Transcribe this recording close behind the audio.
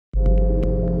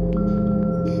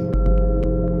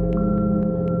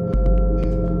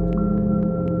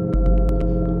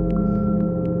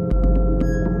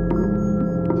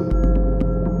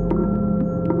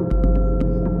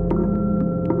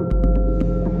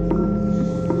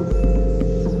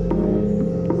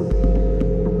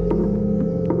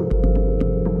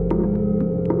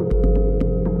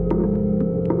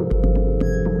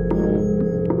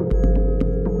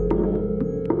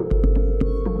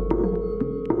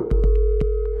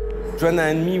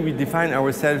Joana and me, we define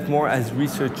ourselves more as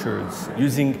researchers,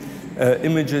 using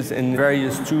images in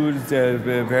various tools,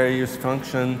 various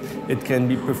functions. It can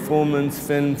be performance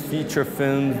film, feature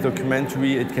film,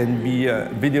 documentary, it can be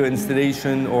video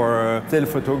installation or still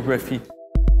photography.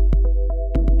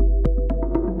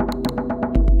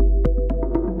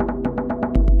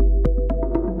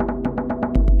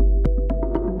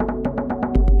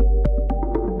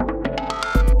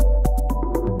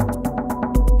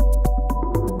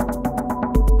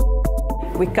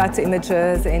 We cut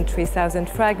images in 3,000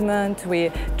 fragments,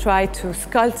 we try to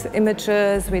sculpt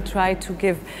images, we try to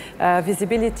give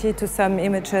visibility to some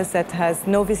images that has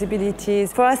no visibility.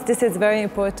 For us, this is very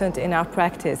important in our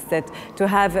practice, that to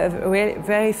have a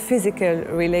very physical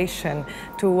relation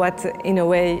to what, in a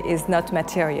way, is not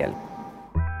material.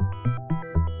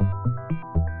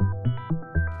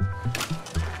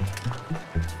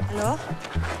 Alors?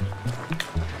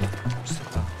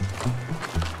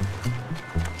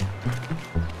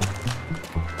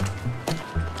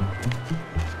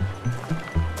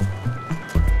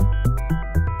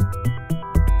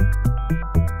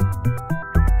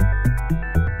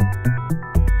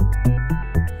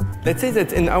 Let's say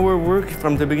that in our work,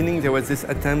 from the beginning, there was this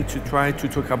attempt to try to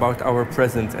talk about our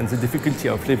present and the difficulty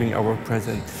of living our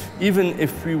present. Even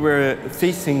if we were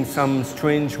facing some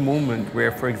strange moment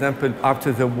where, for example,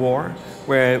 after the war,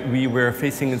 where we were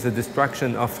facing the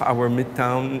destruction of our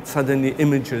midtown, suddenly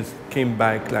images came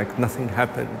back like nothing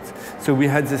happened. So we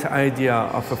had this idea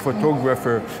of a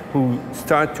photographer who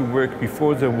started to work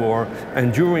before the war,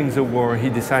 and during the war he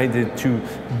decided to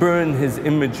burn his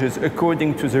images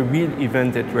according to the real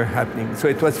event that were happening. So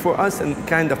it was for us a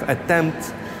kind of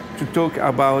attempt to talk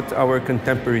about our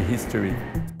contemporary history.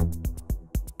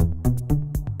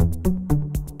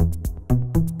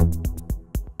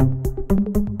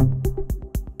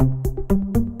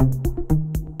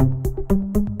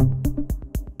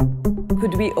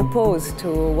 Could we oppose to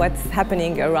what's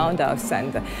happening around us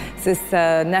and this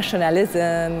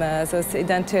nationalism, this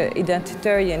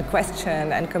identitarian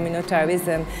question and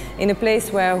communitarism in a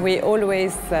place where we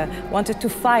always wanted to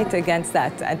fight against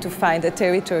that and to find a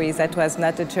territory that was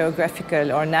not a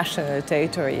geographical or national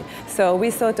territory. So we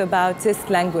thought about this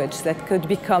language that could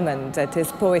be common, that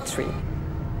is poetry.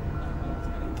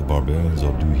 The barbarians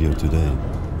are due here today.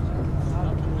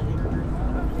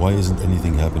 Why isn't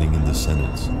anything happening in the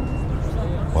Senate?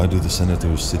 Why do the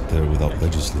senators sit there without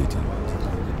legislating?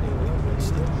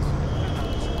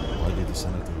 Why do the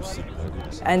senators sit there?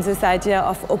 And this idea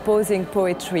of opposing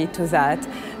poetry to that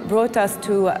brought us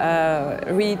to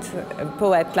read a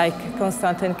poet like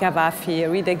Constantin Cavafy,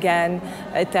 read again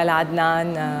Etel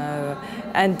Adnan,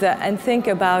 and think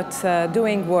about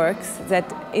doing works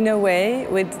that, in a way,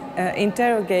 would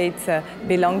interrogate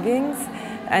belongings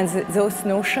and those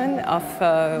notions of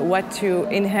what you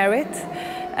inherit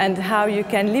and how you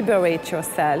can liberate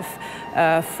yourself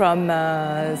from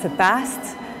the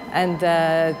past and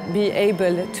be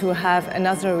able to have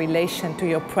another relation to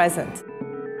your present.